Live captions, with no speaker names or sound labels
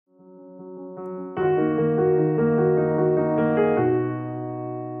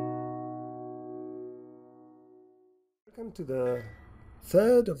Welcome to the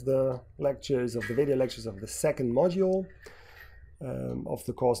third of the lectures, of the video lectures of the second module of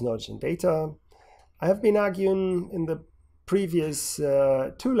the course Knowledge and Data. I have been arguing in the previous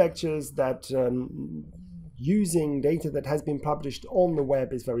two lectures that using data that has been published on the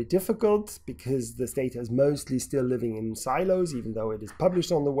web is very difficult because this data is mostly still living in silos. Even though it is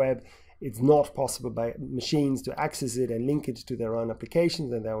published on the web, it's not possible by machines to access it and link it to their own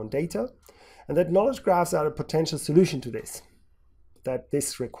applications and their own data. And that knowledge graphs are a potential solution to this. That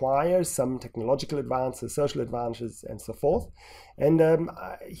this requires some technological advances, social advances, and so forth. And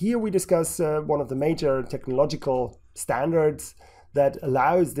here we discuss one of the major technological standards that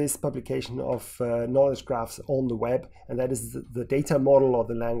allows this publication of knowledge graphs on the web, and that is the data model or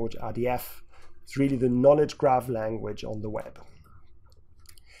the language RDF. It's really the knowledge graph language on the web.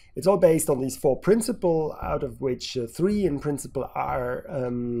 It's all based on these four principles, out of which three in principle are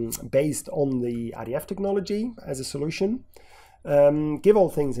based on the RDF technology as a solution. Give all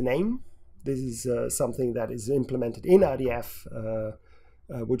things a name. This is something that is implemented in RDF,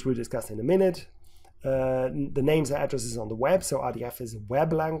 which we'll discuss in a minute. The names are addresses on the web, so RDF is a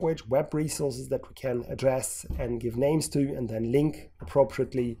web language, web resources that we can address and give names to and then link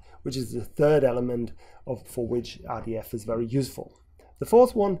appropriately, which is the third element for which RDF is very useful. The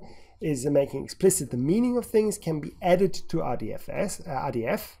fourth one is making explicit the meaning of things can be added to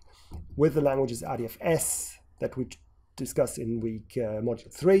RDF with the languages RDFS that we discussed in week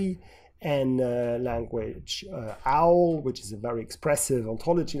module 3 and language OWL, which is a very expressive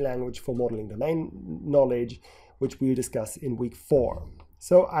ontology language for modeling domain knowledge, which we'll discuss in week 4.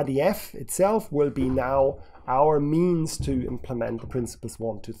 So RDF itself will be now our means to implement the principles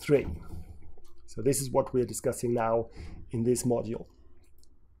 1 to 3. So this is what we're discussing now in this module.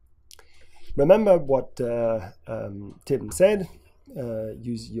 Remember what Tim said,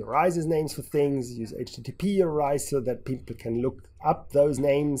 use URIs as names for things, use HTTP URIs so that people can look up those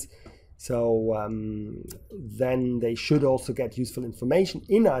names. So then they should also get useful information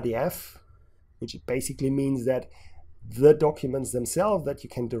in RDF, which basically means that the documents themselves that you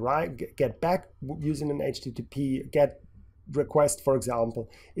can get back using an HTTP GET request, for example,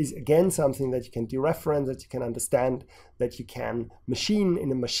 is again something that you can dereference, that you can understand, that you can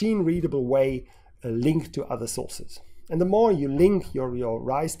in a machine readable way link to other sources. And the more you link your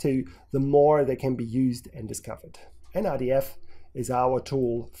URIs to, the more they can be used and discovered. And RDF is our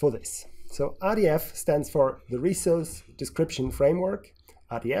tool for this. So RDF stands for the Resource Description Framework,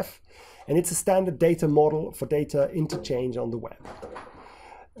 RDF, and it's a standard data model for data interchange on the web.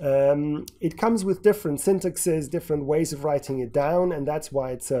 It comes with different syntaxes, different ways of writing it down, and that's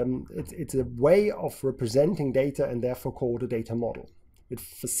why it's a way of representing data and therefore called a data model. It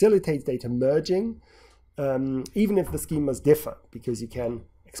facilitates data merging, even if the schemas differ, because you can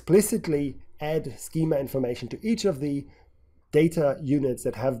explicitly add schema information to each of the data units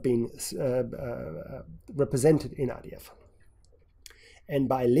that have been represented in RDF. And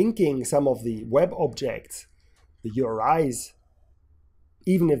by linking some of the web objects, the URIs,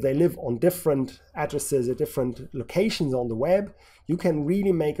 even if they live on different addresses at different locations on the web, you can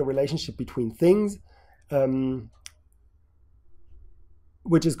really make a relationship between things,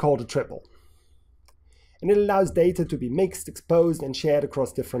 which is called a triple. And it allows data to be mixed, exposed, and shared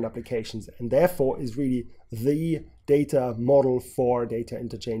across different applications, and therefore is really the data model for data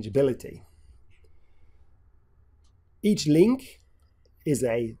interchangeability. Each link is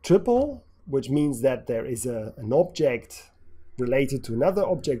a triple, which means that there is an object related to another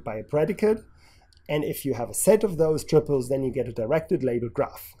object by a predicate, and if you have a set of those triples, then you get a directed labeled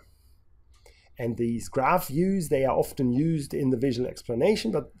graph. And these graph views, they are often used in the visual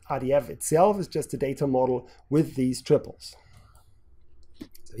explanation, but RDF itself is just a data model with these triples.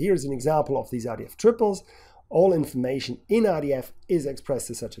 So here's an example of these RDF triples. All information in RDF is expressed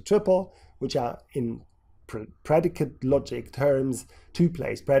as such a triple, which are in predicate logic terms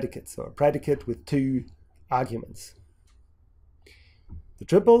two-place predicates, so a predicate with two arguments. The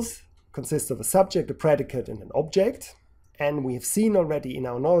triples consist of a subject, a predicate, and an object. And we have seen already in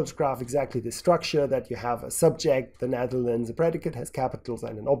our knowledge graph exactly the structure, that you have a subject, the Netherlands, a predicate has capitals,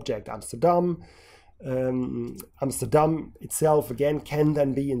 and an object, Amsterdam. Amsterdam itself, again, can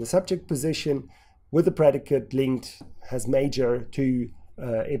then be in the subject position with the predicate linked, has major to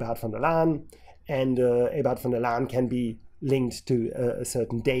Eberhard van der Laan, and Eberhard van der Laan can be linked to a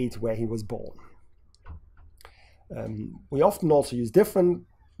certain date where he was born. We often also use different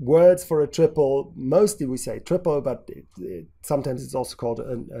words for a triple. Mostly we say triple, but sometimes it's also called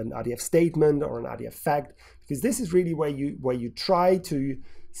an RDF statement or an RDF fact, because this is really where you try to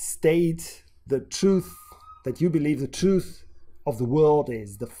state the truth that you believe the truth of the world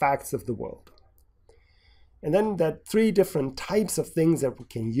is, the facts of the world. And then there are three different types of things that we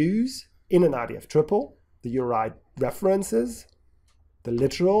can use in an RDF triple: the URI references, the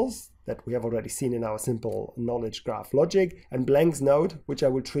literals that we have already seen in our simple knowledge graph logic, and blanks node, which I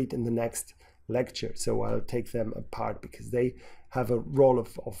will treat in the next lecture. So I'll take them apart because they have a role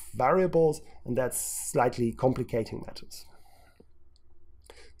of variables, and that's slightly complicating matters.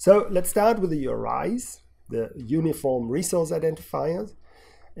 So let's start with the URIs, the Uniform Resource Identifiers,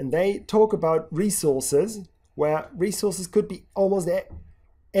 and they talk about resources where resources could be almost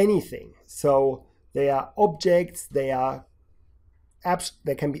anything. So they are objects, they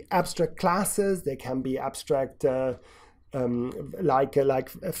can be abstract classes, they can be abstract like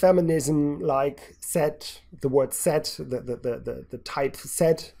feminism, like set, the word set, the type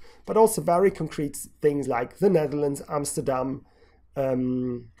set, but also very concrete things like the Netherlands, Amsterdam,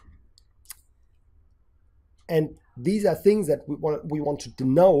 and these are things that we want to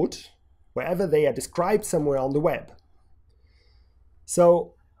denote wherever they are described somewhere on the web.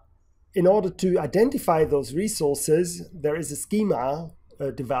 So in order to identify those resources, there is a schema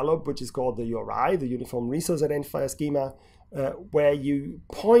developed, which is called the URI, the Uniform Resource Identifier schema, where you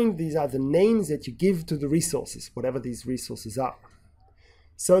point, these are the names that you give to the resources, whatever these resources are.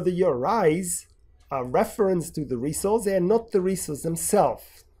 So the URIs are reference to the resource, they are not the resource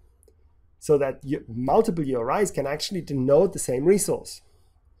themselves. So that multiple URIs can actually denote the same resource.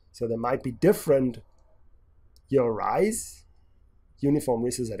 So there might be different URIs, Uniform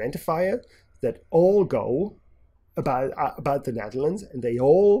Resource Identifier, that all go about the Netherlands, and they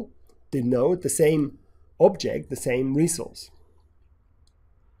all denote the same object, the same resource.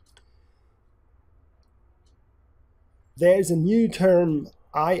 There's a new term,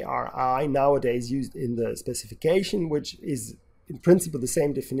 IRI, nowadays used in the specification, which is in principle the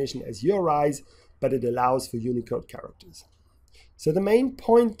same definition as URIs, but it allows for Unicode characters. So the main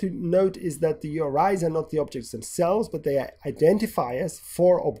point to note is that the URIs are not the objects themselves, but they are identifiers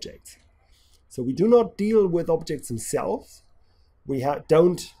for objects. So we do not deal with objects themselves. We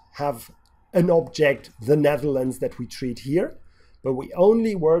don't have an object, the Netherlands, that we treat here, but we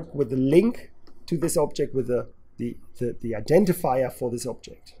only work with the link to this object, with the identifier for this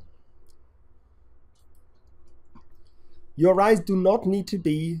object. URIs do not need to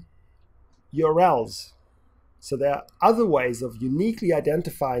be URLs. So there are other ways of uniquely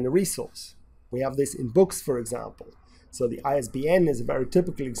identifying a resource. We have this in books, for example. So the ISBN is a very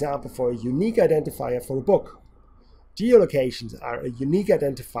typical example for a unique identifier for a book. Geolocations are a unique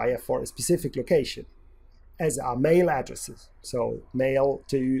identifier for a specific location, as are mail addresses. So mail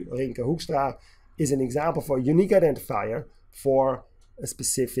to Rinke Hoekstra is an example for a unique identifier for a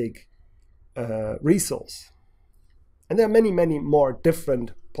specific resource. And there are many, many more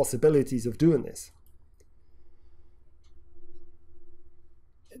different possibilities of doing this.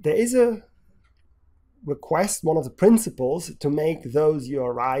 There is a request, one of the principles, to make those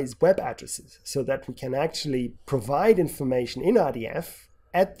URIs web addresses so that we can actually provide information in RDF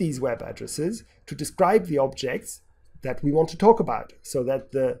at these web addresses to describe the objects that we want to talk about, so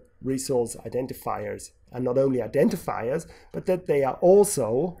that the resource identifiers are not only identifiers, but that they are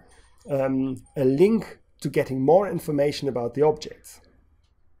also a link to getting more information about the objects.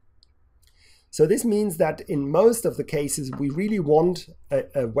 So this means that in most of the cases, we really want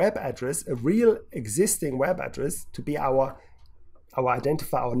a web address, a real existing web address, to be our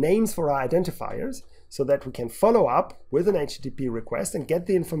identifier, our names for our identifiers, so that we can follow up with an HTTP request and get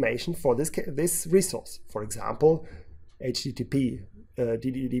the information for this resource. For example, HTTP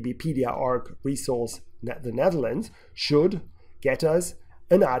ddbpedia.org resource the Netherlands should get us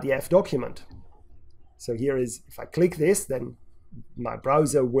an RDF document. So here is, if I click this, then my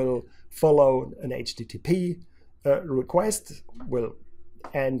browser will follow an HTTP request,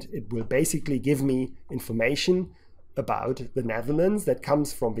 and it will basically give me information about the Netherlands that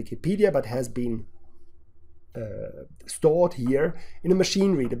comes from Wikipedia but has been stored here in a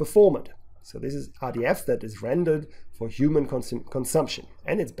machine readable format. So this is RDF that is rendered for human consumption,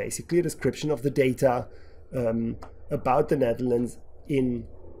 and it's basically a description of the data about the Netherlands in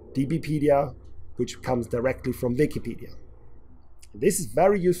dbpedia, which comes directly from Wikipedia. This is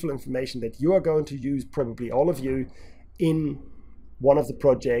very useful information that you are going to use, probably all of you, in one of the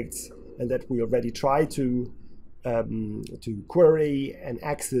projects, and that we already try to query and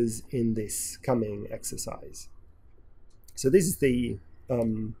access in this coming exercise. So this is the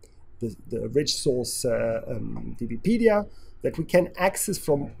rich source dbpedia that we can access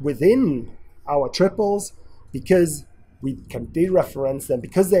from within our triples, because we can dereference them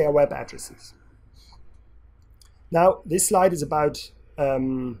because they are web addresses. Now, this slide is about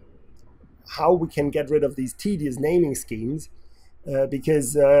how we can get rid of these tedious naming schemes,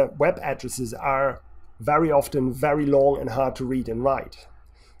 because web addresses are very often very long and hard to read and write.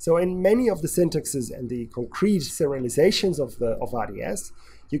 So in many of the syntaxes and the concrete serializations of RDS,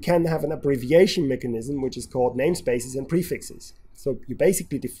 you can have an abbreviation mechanism which is called namespaces and prefixes. So you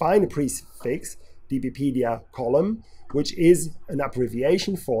basically define a prefix, dbpedia column, which is an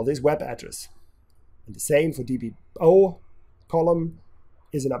abbreviation for this web address. And the same for dbo column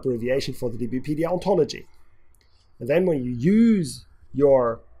is an abbreviation for the dbpedia ontology. And then when you use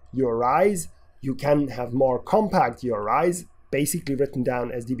your URIs, you can have more compact URIs, basically written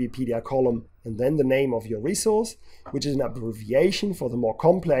down as dbpedia column and then the name of your resource, which is an abbreviation for the more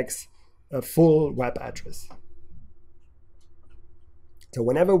complex full web address. So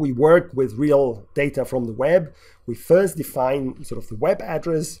whenever we work with real data from the web, we first define sort of the web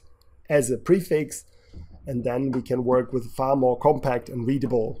address as a prefix, and then we can work with far more compact and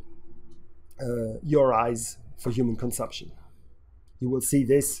readable URIs for human consumption. You will see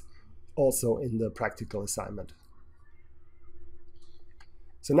this also in the practical assignment.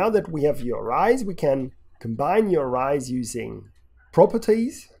 So now that we have URIs, we can combine URIs using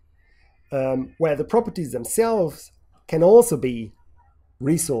properties, where the properties themselves can also be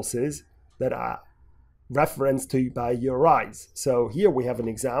resources that are referenced to by URIs. So here we have an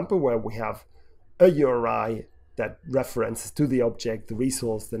example where we have a URI that references to the object, the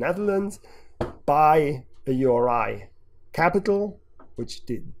resource, the Netherlands, by a URI capital, which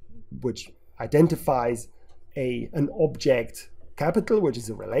identifies an object capital, which is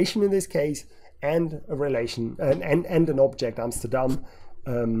a relation in this case, and a relation and an object Amsterdam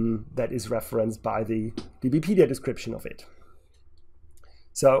that is referenced by the dbpedia description of it.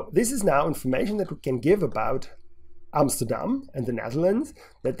 So this is now information that we can give about Amsterdam and the Netherlands,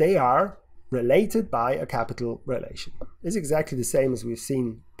 that they are related by a capital relation. It's exactly the same as we've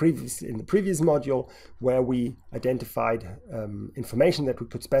seen previously in the previous module, where we identified information that we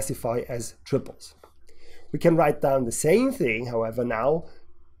could specify as triples. We can write down the same thing, however, now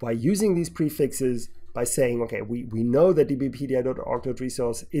by using these prefixes, by saying, okay, we know that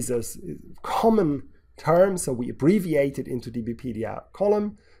dbpedia.org.resource is a common term, so we abbreviate it into dbpedia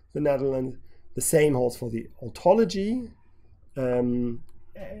column, the Netherlands. The same holds for the ontology,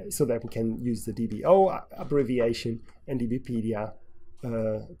 so that we can use the DBO abbreviation, and dbpedia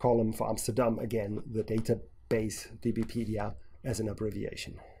column for Amsterdam, again, the database dbpedia as an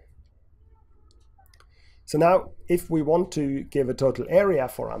abbreviation. So now, if we want to give a total area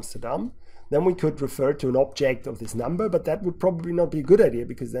for Amsterdam, then we could refer to an object of this number, but that would probably not be a good idea,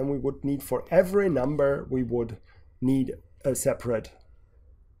 because then we would need, for every number, we would need a separate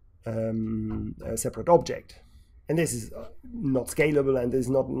object. And this is not scalable, and is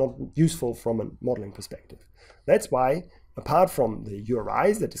not useful from a modeling perspective. That's why, apart from the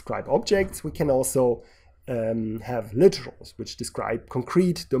URIs that describe objects, we can also have literals, which describe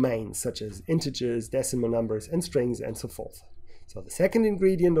concrete domains, such as integers, decimal numbers, and strings, and so forth. So the second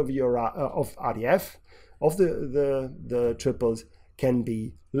ingredient of RDF, of the triples, can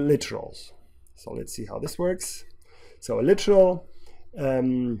be literals. So let's see how this works. So a literal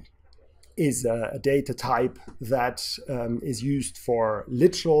is a data type that is used for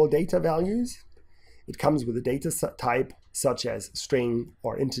literal data values. It comes with a data type such as string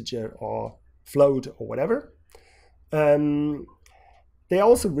or integer or float or whatever. They are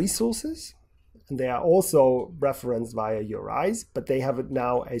also resources, and they are also referenced via URIs, but they have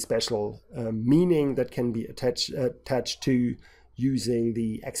now a special meaning that can be attached to using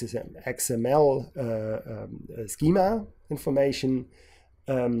the XML schema information,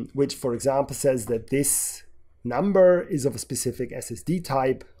 which, for example, says that this number is of a specific SSD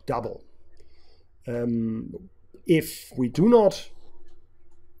type double. If we do not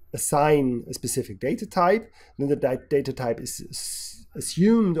assign a specific data type, then the data type is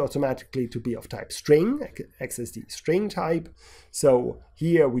assumed automatically to be of type string, XSD string type. So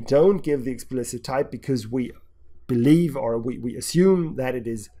here we don't give the explicit type because we believe, or we assume, that it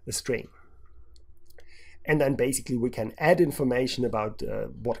is a string. And then basically we can add information about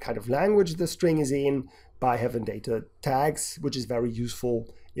what kind of language the string is in by having data tags, which is very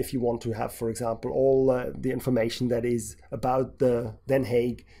useful if you want to have, for example, all the information that is about the Den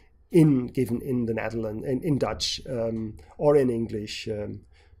Haag given in the Netherlands, in Dutch or in English in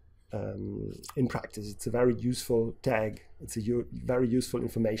practice. It's a very useful tag. It's a very useful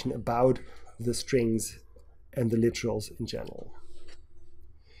information about the strings and the literals in general.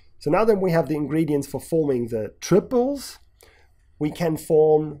 So now that we have the ingredients for forming the triples, we can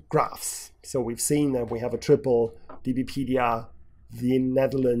form graphs. So we've seen that we have a triple dbpedia, the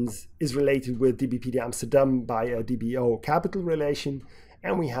Netherlands is related with dbpedia Amsterdam by a DBO capital relation,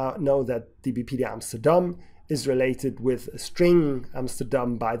 and we know that dbpedia Amsterdam is related with a string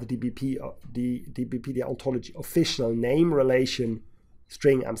Amsterdam by the DBpedia ontology official name relation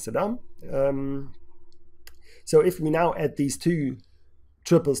string Amsterdam. So if we now add these two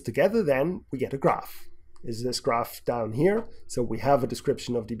triples together, then we get a graph. Is this graph down here? So we have a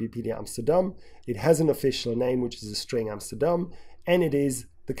description of DBpedia Amsterdam. It has an official name, which is a string Amsterdam, and it is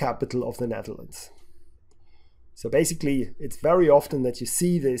the capital of the Netherlands. So basically, it's very often that you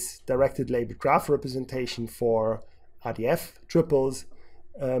see this directed labeled graph representation for RDF triples,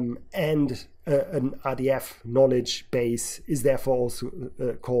 and an RDF knowledge base is therefore also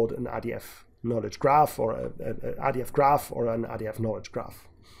called an RDF knowledge graph, or an RDF graph, or an RDF knowledge graph.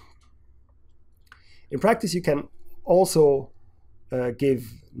 In practice, you can also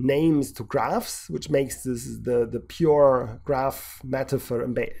give names to graphs, which makes this the pure graph metaphor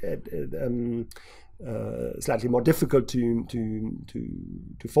slightly more difficult to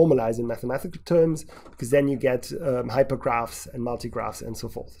formalize in mathematical terms, because then you get hypergraphs and multigraphs and so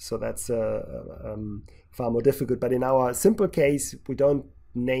forth. So that's far more difficult. But in our simple case, we don't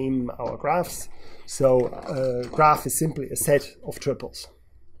name our graphs. So a graph is simply a set of triples.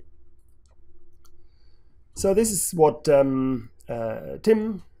 So this is what Tim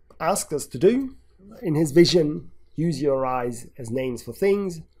asked us to do. In his vision, use URIs as names for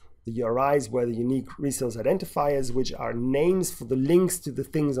things. The URIs were the unique resource identifiers, which are names for the links to the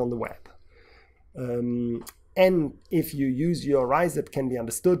things on the web. And if you use URIs that can be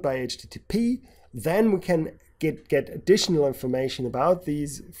understood by HTTP, then we can get additional information about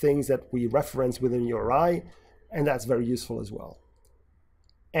these things that we reference within URI, and that's very useful as well.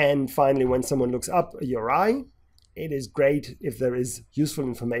 And finally, when someone looks up a URI, it is great if there is useful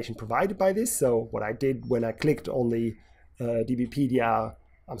information provided by this. So what I did when I clicked on the DBpedia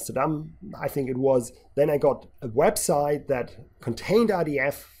Amsterdam, I think it was, then I got a website that contained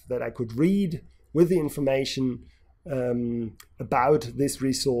RDF that I could read with the information about this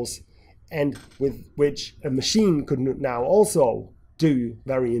resource, and with which a machine could now also do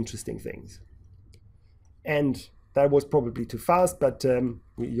very interesting things. And that was probably too fast, but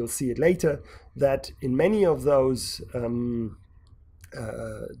you'll see it later, that in many of those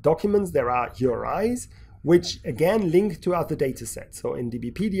documents there are URIs, which again link to other data sets. So in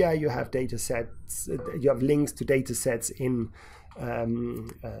DBpedia you have data sets, you have links to data sets in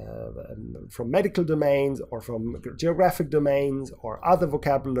from medical domains or from geographic domains or other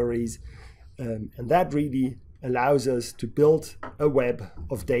vocabularies, and that really allows us to build a web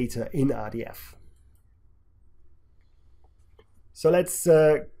of data in RDF. So let's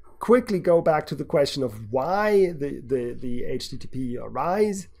quickly go back to the question of why the HTTP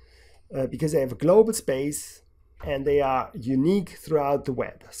URIs, because they have a global space and they are unique throughout the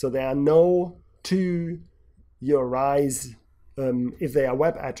web. So there are no two URIs. If they are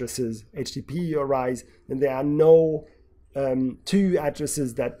web addresses, HTTP URIs, then there are no two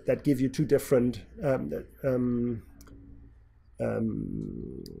addresses that give you two different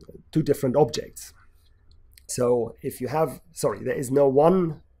objects. So if you have, there is no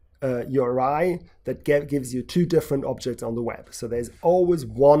one URI that gives you two different objects on the web. So there's always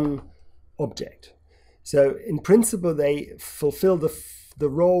one object. So in principle, they fulfill the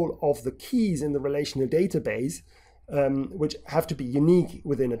role of the keys in the relational database, which have to be unique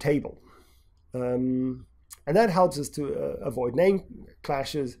within a table. And that helps us to avoid name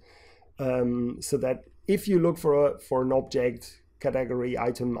clashes, so that if you look for an object, category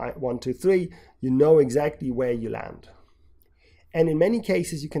item 1, 2, 3, you know exactly where you land. And in many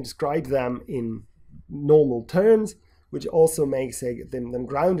cases, you can describe them in normal terms, which also makes them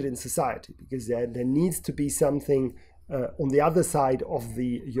grounded in society, because there needs to be something on the other side of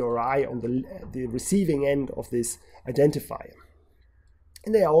the URI, on the receiving end of this identifier.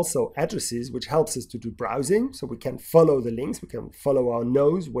 And there are also addresses, which helps us to do browsing, so we can follow the links, we can follow our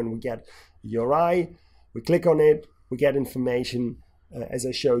nose when we get URI, we click on it, we get information, as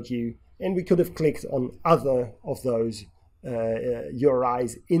I showed you, and we could have clicked on other of those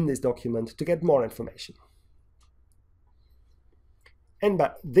URIs in this document to get more information. And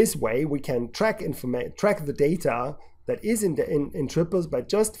by this way, we can track the data that is in triples by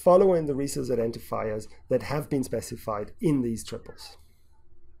just following the resource identifiers that have been specified in these triples.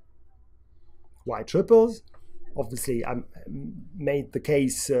 Why triples? Obviously, I made the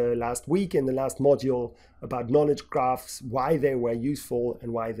case last week in the last module about knowledge graphs, why they were useful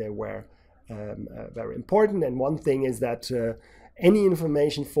and why they were very important. And one thing is that any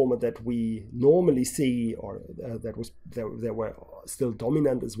information format that we normally see, or that were still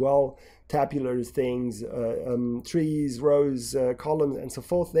dominant as well, tabular things, trees, rows, columns, and so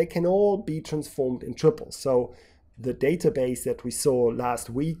forth, they can all be transformed in triples. So the database that we saw last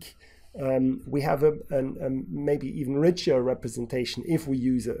week we have a maybe even richer representation if we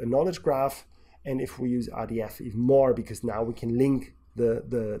use a knowledge graph, and if we use RDF even more, because now we can link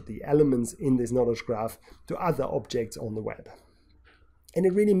the elements in this knowledge graph to other objects on the web. And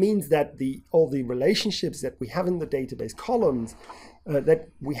it really means that all the relationships that we have in the database columns, that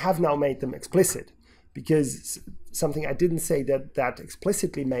we have now made them explicit. Because something I didn't say that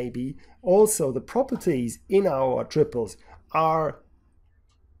explicitly maybe, also the properties in our triples are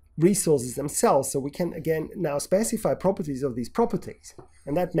resources themselves. So we can again now specify properties of these properties,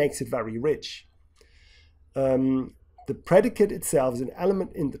 and that makes it very rich. The predicate itself is an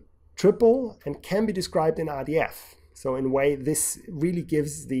element in the triple and can be described in RDF. So in a way, this really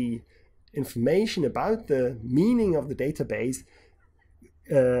gives the information about the meaning of the database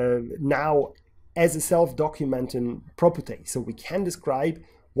now as a self-documenting property. So we can describe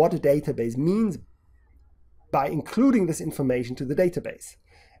what a database means by including this information to the database.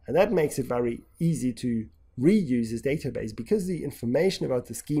 And that makes it very easy to reuse this database, because the information about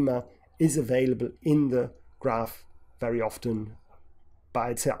the schema is available in the graph very often by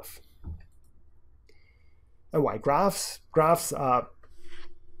itself. And why graphs? Graphs are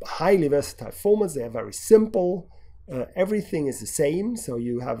highly versatile formats. They are very simple. Everything is the same, so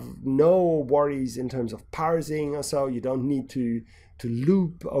you have no worries in terms of parsing or so. You don't need to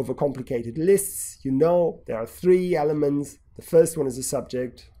loop over complicated lists. You know there are three elements. The first one is the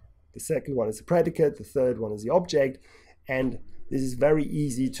subject, the second one is the predicate, the third one is the object, and this is very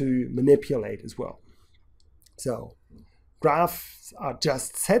easy to manipulate as well. So graphs are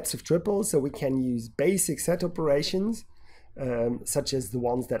just sets of triples, so we can use basic set operations, such as the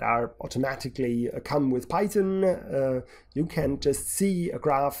ones that are automatically come with Python. You can just see a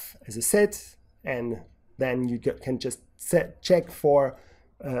graph as a set, and then you can just check for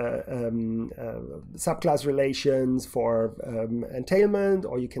subclass relations, for entailment,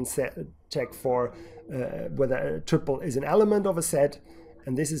 or you can check for whether a triple is an element of a set.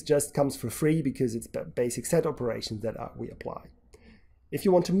 And this is just comes for free because it's basic set operations that we apply. If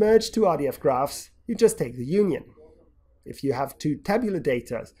you want to merge two RDF graphs, you just take the union. If you have two tabular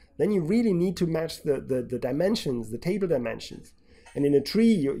data, then you really need to match the dimensions, the table dimensions. And in a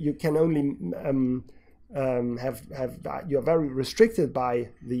tree, you can only you're very restricted by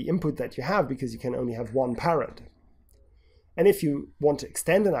the input that you have, because you can only have one parent. And if you want to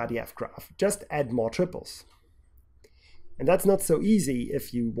extend an RDF graph, just add more triples. And that's not so easy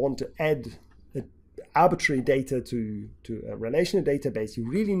if you want to add arbitrary data to a relational database. You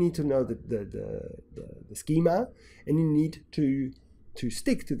really need to know the schema, and you need to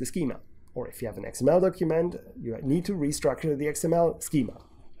stick to the schema. Or if you have an XML document, you need to restructure the XML schema.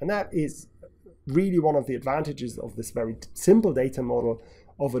 And that is really one of the advantages of this very simple data model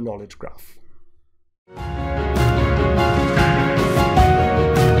of a knowledge graph.